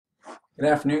Good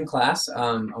afternoon, class.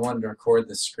 I wanted to record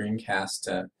this screencast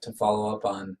to follow up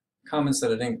on comments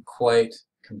that I didn't quite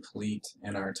complete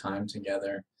in our time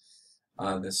together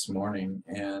this morning.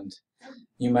 And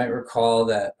you might recall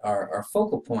that our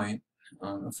focal point,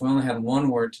 if we only had one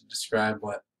word to describe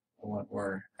what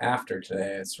we're after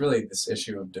today, it's really this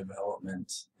issue of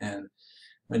development. And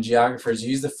when geographers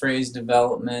use the phrase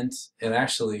development, it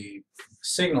actually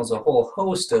signals a whole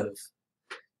host of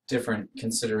different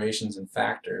considerations and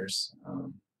factors.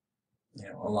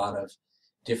 A lot of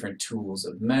different tools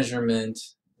of measurement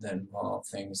that involve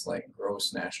things like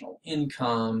gross national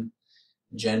income,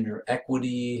 gender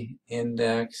equity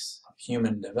index,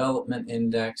 human development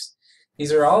index.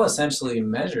 These are all essentially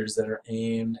measures that are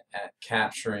aimed at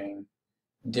capturing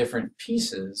different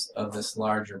pieces of this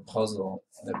larger puzzle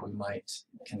that we might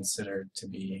consider to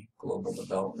be global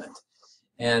development.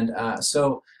 And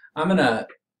so I'm going to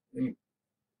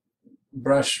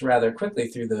brush rather quickly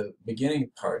through the beginning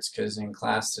parts because in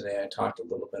class today I talked a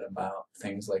little bit about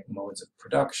things like modes of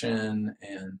production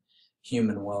and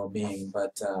human well-being,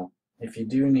 but if you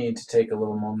do need to take a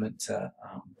little moment to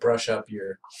brush up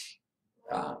your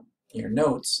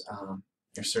notes,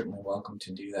 you're certainly welcome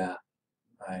to do that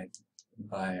by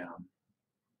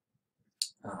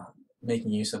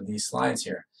making use of these slides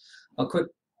here. I'll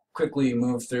quickly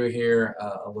move through here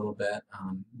a little bit.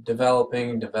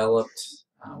 Developing, developed.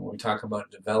 When we talk about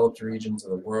developed regions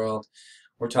of the world,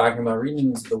 we're talking about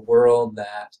regions of the world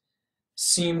that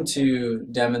seem to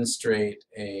demonstrate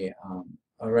a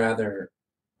rather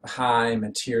high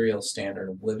material standard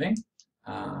of living.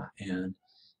 And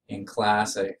in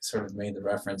class, I sort of made the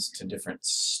reference to different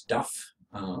stuff.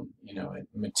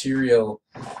 Material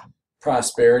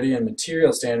prosperity and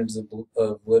material standards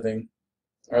of living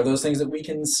are those things that we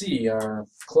can see: our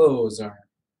clothes, our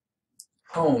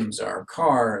homes, our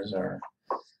cars, our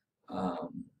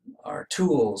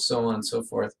tools, so on and so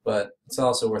forth. But it's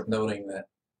also worth noting that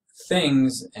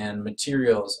things and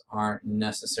materials aren't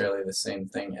necessarily the same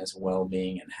thing as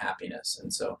well-being and happiness.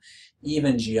 And so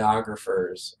even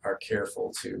geographers are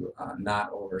careful to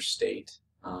not overstate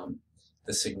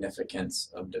the significance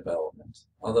of development.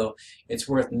 Although it's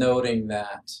worth noting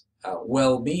that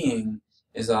well-being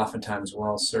is oftentimes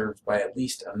well served by at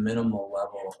least a minimal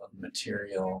level of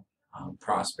material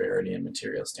prosperity and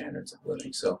material standards of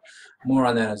living. So more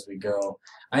on that as we go.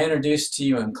 I introduced to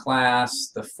you in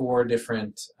class the four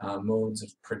different modes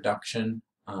of production,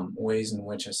 ways in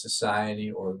which a society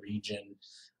or region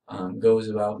goes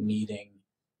about meeting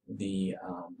the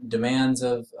demands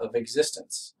of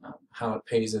existence, how it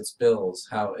pays its bills,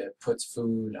 how it puts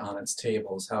food on its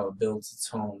tables, how it builds its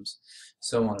homes,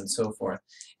 so on and so forth.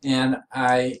 And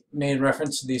I made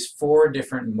reference to these four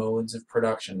different modes of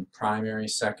production: primary,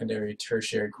 secondary,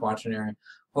 tertiary, quaternary.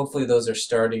 Hopefully those are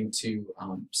starting to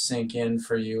sink in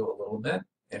for you a little bit.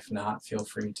 If not, feel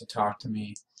free to talk to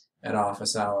me at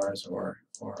office hours or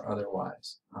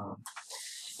otherwise.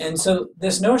 And so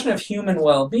this notion of human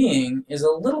well-being is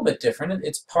a little bit different.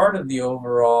 It's part of the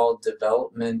overall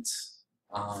development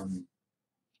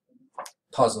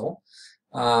puzzle,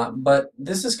 but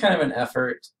this is kind of an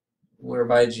effort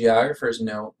whereby geographers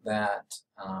note that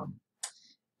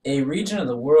a region of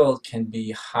the world can be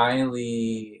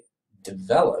highly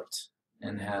developed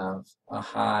and have a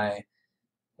high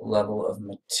level of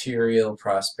material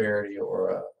prosperity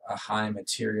or a high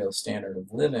material standard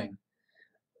of living,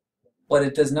 but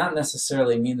it does not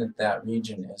necessarily mean that that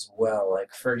region is well.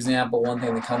 Like, for example, one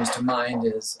thing that comes to mind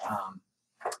is,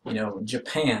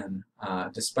 Japan,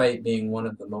 despite being one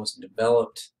of the most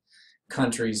developed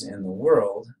countries in the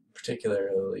world,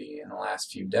 particularly in the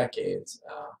last few decades,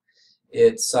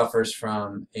 it suffers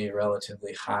from a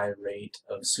relatively high rate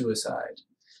of suicide.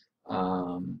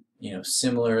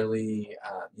 Similarly,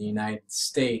 the United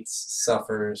States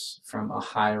suffers from a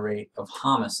high rate of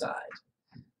homicide.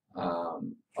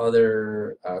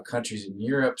 Other countries in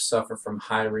Europe suffer from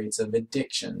high rates of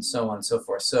addiction, so on and so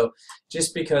forth. So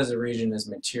just because a region is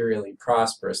materially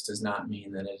prosperous does not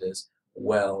mean that it is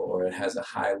well or it has a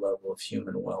high level of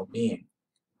human well-being.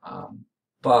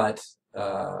 But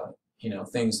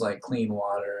things like clean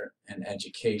water and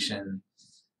education,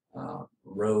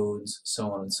 roads,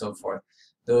 so on and so forth,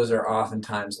 those are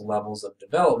oftentimes levels of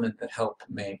development that help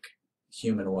make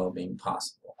human well-being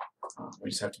possible. We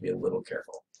just have to be a little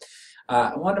careful.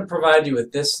 I want to provide you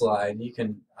with this slide. You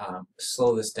can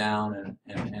slow this down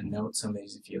and note some of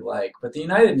these if you like. But the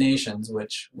United Nations,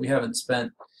 which we haven't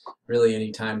spent really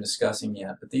any time discussing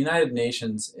yet, but the United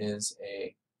Nations is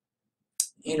a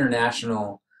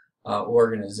international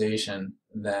organization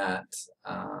that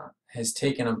has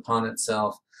taken upon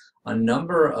itself a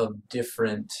number of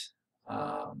different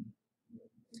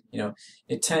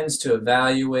it tends to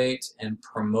evaluate and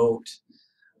promote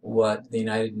what the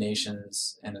United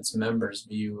Nations and its members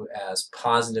view as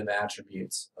positive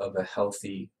attributes of a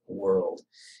healthy world.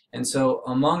 And so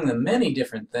among the many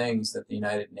different things that the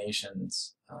United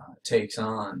Nations takes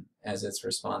on as its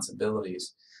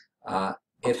responsibilities,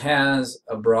 it has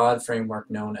a broad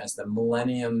framework known as the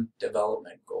Millennium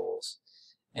Development Goals.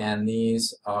 And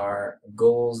these are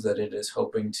goals that it is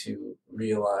hoping to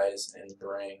realize and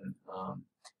bring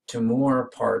to more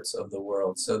parts of the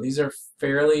world. So these are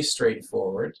fairly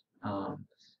straightforward,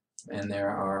 and there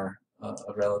are a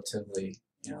relatively,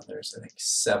 there's I think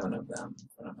 7 of them, if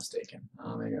I'm not mistaken.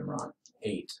 Maybe I'm wrong.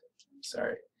 8,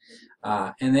 sorry.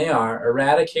 And they are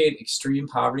eradicate extreme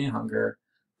poverty and hunger,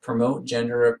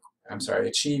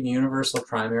 achieve universal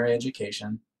primary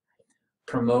education,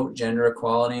 promote gender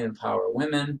equality and empower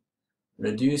women,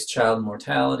 reduce child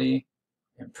mortality,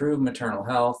 improve maternal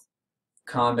health,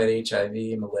 combat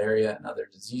HIV, malaria, and other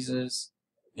diseases,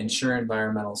 ensure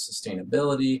environmental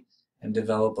sustainability, and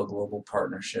develop a global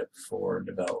partnership for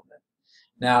development.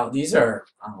 Now, these are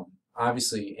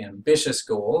obviously ambitious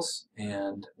goals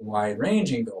and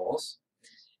wide-ranging goals,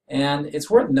 and it's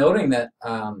worth noting that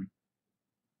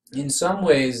in some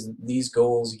ways these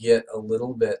goals get a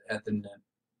little bit at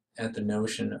the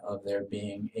notion of there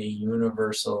being a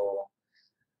universal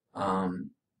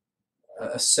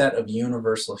a set of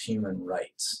universal human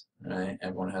rights, right?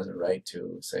 Everyone has a right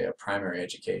to, say, a primary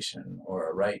education, or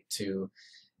a right to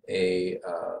a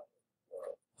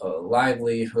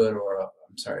livelihood, or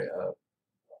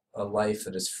a life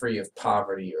that is free of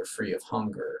poverty or free of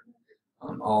hunger.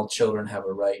 All children have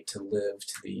a right to live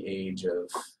to the age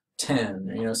of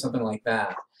 10, or something like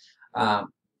that.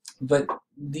 But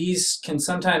these can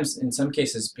sometimes, in some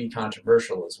cases, be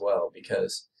controversial as well,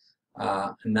 because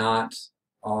not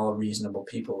all reasonable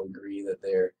people agree that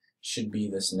there should be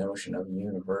this notion of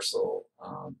universal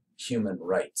human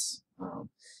rights.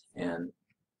 And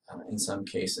in some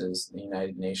cases, the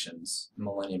United Nations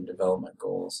Millennium Development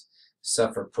Goals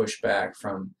suffer pushback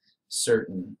from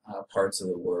certain parts of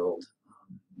the world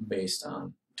based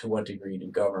on to what degree do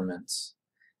governments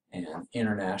and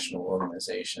international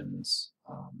organizations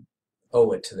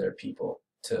owe it to their people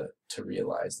to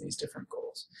realize these different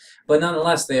goals. But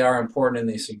nonetheless, they are important, and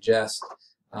they suggest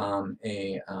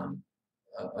a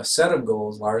set of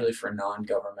goals largely for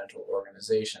non-governmental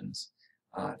organizations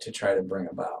to try to bring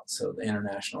about. So the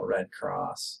International Red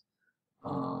Cross,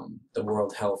 the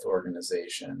World Health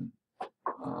Organization,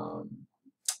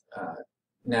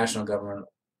 national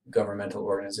governmental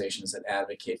organizations that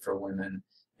advocate for women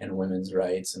and women's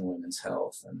rights and women's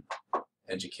health and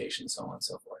education, so on and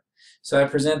so forth. So I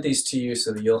present these to you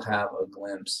so that you'll have a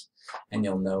glimpse, and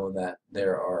you'll know that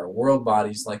there are world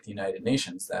bodies like the United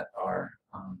Nations that are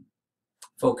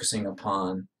focusing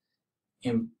upon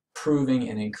improving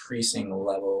and increasing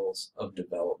levels of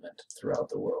development throughout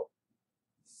the world.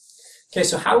 Okay,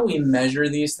 so how do we measure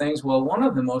these things? Well, one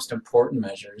of the most important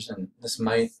measures, and this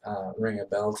might ring a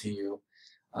bell to you,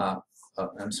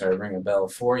 ring a bell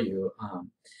for you.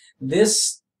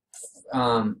 This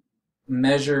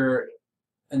measure,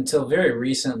 until very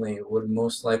recently, would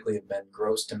most likely have been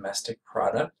gross domestic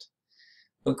product.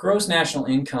 But gross national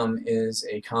income is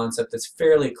a concept that's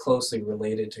fairly closely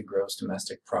related to gross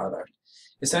domestic product.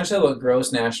 Essentially what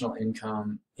gross national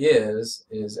income is,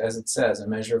 as it says, a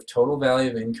measure of total value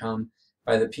of income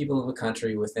by the people of a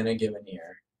country within a given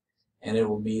year. And it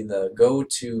will be the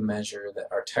go-to measure that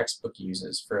our textbook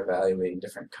uses for evaluating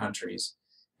different countries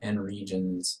and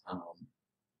regions.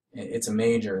 It's a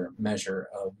major measure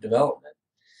of development.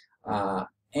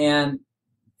 And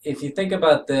if you think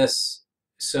about this,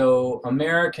 so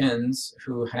Americans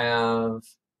who have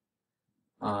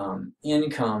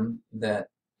income that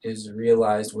is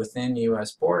realized within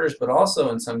U.S. borders, but also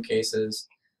in some cases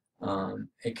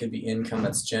it could be income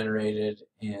that's generated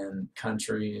in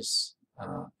countries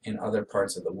in other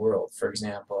parts of the world. For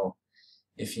example,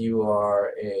 if you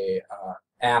are a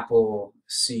Apple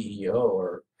CEO,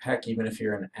 or heck, even if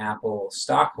you're an Apple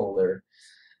stockholder,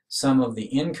 some of the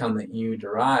income that you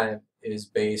derive is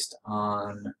based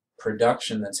on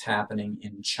production that's happening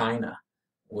in China,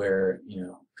 where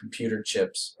computer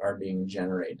chips are being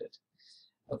generated.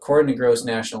 According to gross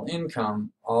national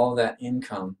income, all that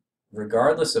income,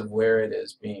 regardless of where it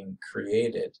is being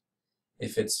created,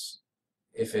 if it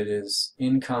is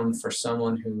income for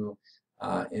someone who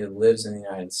lives in the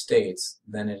United States,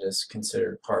 then it is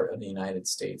considered part of the United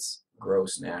States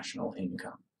gross national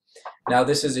income. Now,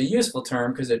 this is a useful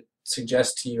term because it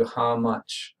suggests to you how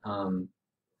much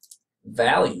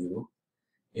value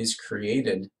is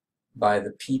created by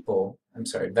the people,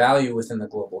 value within the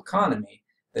global economy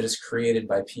that is created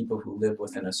by people who live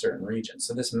within a certain region.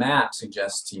 So this map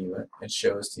suggests to you, it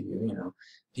shows to you,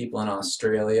 people in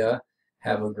Australia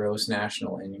have a gross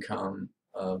national income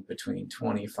of between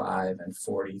 $25,000 and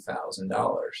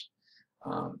 $40,000.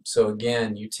 So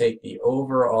again, you take the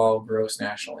overall gross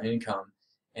national income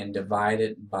and divide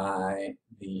it by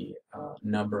the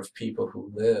number of people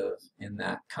who live in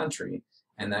that country,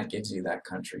 and that gives you that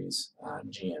country's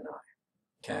GNI.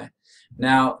 Okay.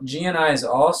 Now, GNI is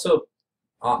also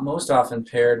most often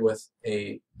paired with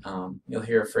you'll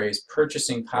hear a phrase,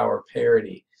 purchasing power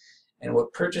parity. And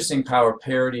what purchasing power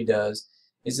parity does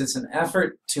is it's an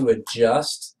effort to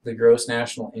adjust the gross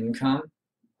national income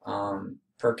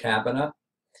per capita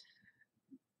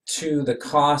to the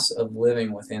cost of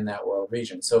living within that world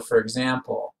region. So for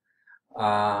example,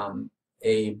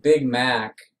 a Big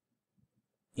Mac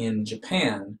in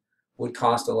Japan would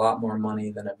cost a lot more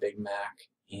money than a Big Mac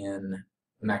in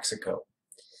Mexico.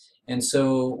 And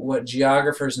so what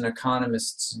geographers and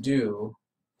economists do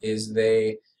is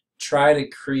they try to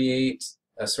create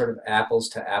a sort of apples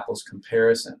to apples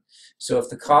comparison. So if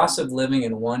the cost of living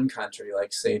in one country,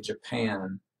 like say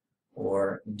Japan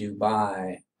or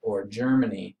Dubai or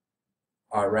Germany,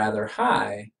 are rather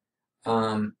high,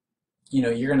 you're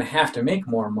going to have to make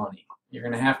more money. You're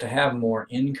going to have more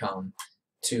income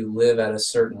to live at a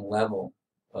certain level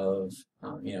of,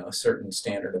 a certain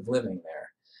standard of living there.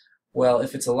 Well,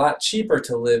 if it's a lot cheaper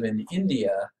to live in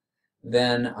India,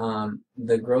 then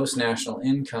the gross national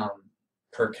income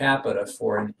per capita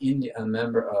for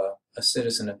a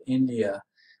citizen of India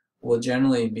will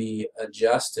generally be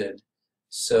adjusted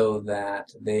so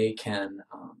that they can,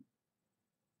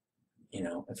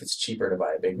 if it's cheaper to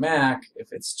buy a Big Mac,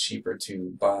 if it's cheaper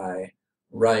to buy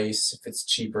rice, if it's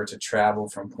cheaper to travel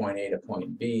from point A to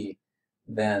point B,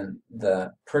 then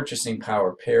the purchasing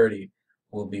power parity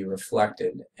will be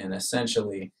reflected, and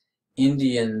essentially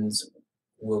Indians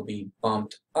will be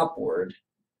bumped upward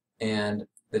and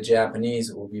the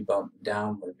Japanese will be bumped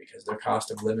downward because their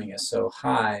cost of living is so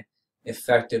high.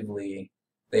 Effectively,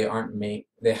 they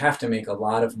have to make a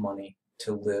lot of money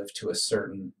to live to a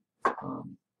certain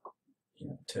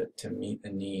to meet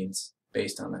the needs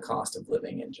based on the cost of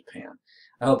living in Japan.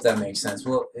 I hope that makes sense.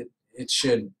 Well, it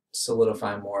should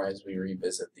solidify more as we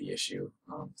revisit the issue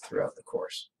throughout the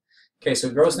course. Okay,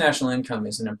 so gross national income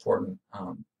is an important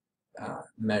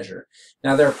measure.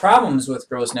 Now there are problems with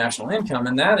gross national income,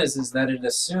 and that is that it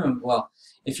assumes, well,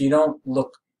 if you don't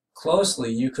look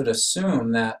closely, you could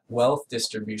assume that wealth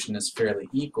distribution is fairly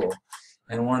equal.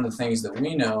 And one of the things that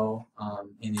we know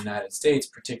in the United States,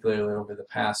 particularly over the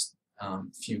past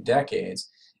few decades,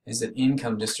 is that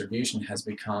income distribution has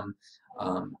become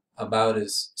about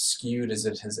as skewed as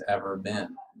it has ever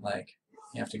been. Like,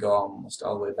 you have to go almost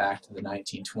all the way back to the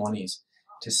 1920s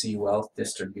to see wealth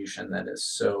distribution that is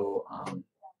so,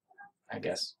 I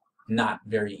guess, not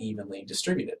very evenly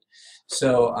distributed.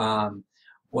 So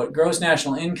what gross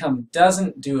national income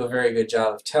doesn't do a very good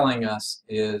job of telling us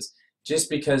is just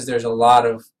because there's a lot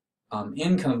of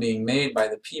income being made by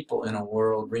the people in a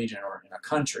world region or in a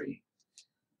country,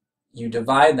 you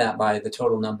divide that by the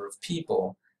total number of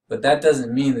people, but that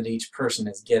doesn't mean that each person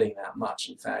is getting that much.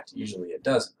 In fact, usually it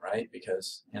doesn't, right?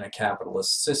 Because in a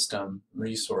capitalist system,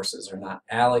 resources are not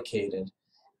allocated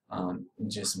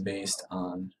just based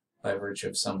on, by virtue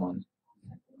of someone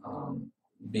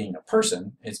being a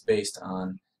person. It's based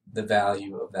on the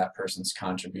value of that person's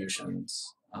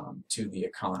contributions to the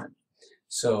economy.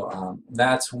 So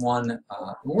that's one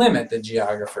limit that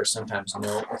geographers sometimes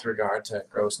note with regard to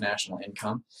gross national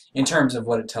income in terms of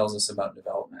what it tells us about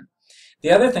development.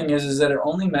 The other thing is that it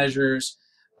only measures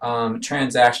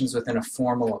transactions within a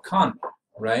formal economy,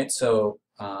 right? So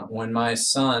when my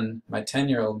son, my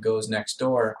 10-year-old, goes next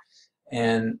door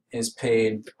and is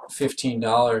paid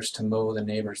 $15 to mow the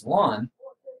neighbor's lawn,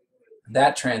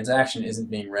 that transaction isn't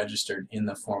being registered in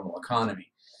the formal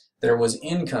economy. There was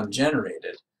income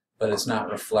generated, but it's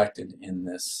not reflected in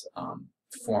this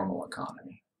formal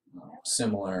economy.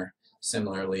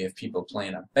 Similarly, if people play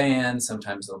in a band,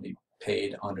 sometimes they'll be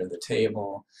paid under the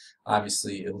table.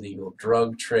 Obviously, illegal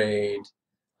drug trade,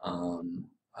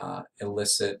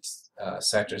 illicit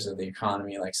sectors of the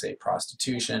economy, like say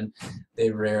prostitution, they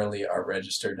rarely are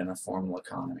registered in a formal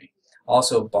economy.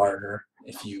 Also barter,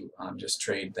 if you just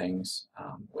trade things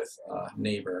with a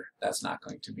neighbor, that's not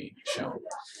going to be shown.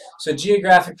 So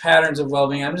geographic patterns of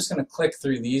well-being, I'm just going to click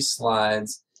through these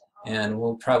slides, and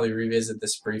we'll probably revisit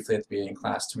this briefly at the beginning of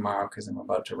class tomorrow because I'm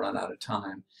about to run out of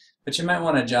time. But you might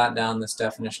want to jot down this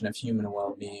definition of human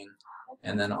well-being,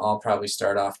 and then I'll probably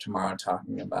start off tomorrow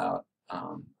talking about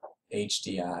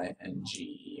HDI and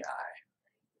GEI.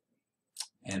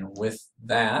 And with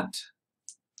that,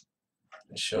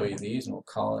 show you these, and we'll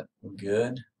call it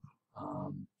good.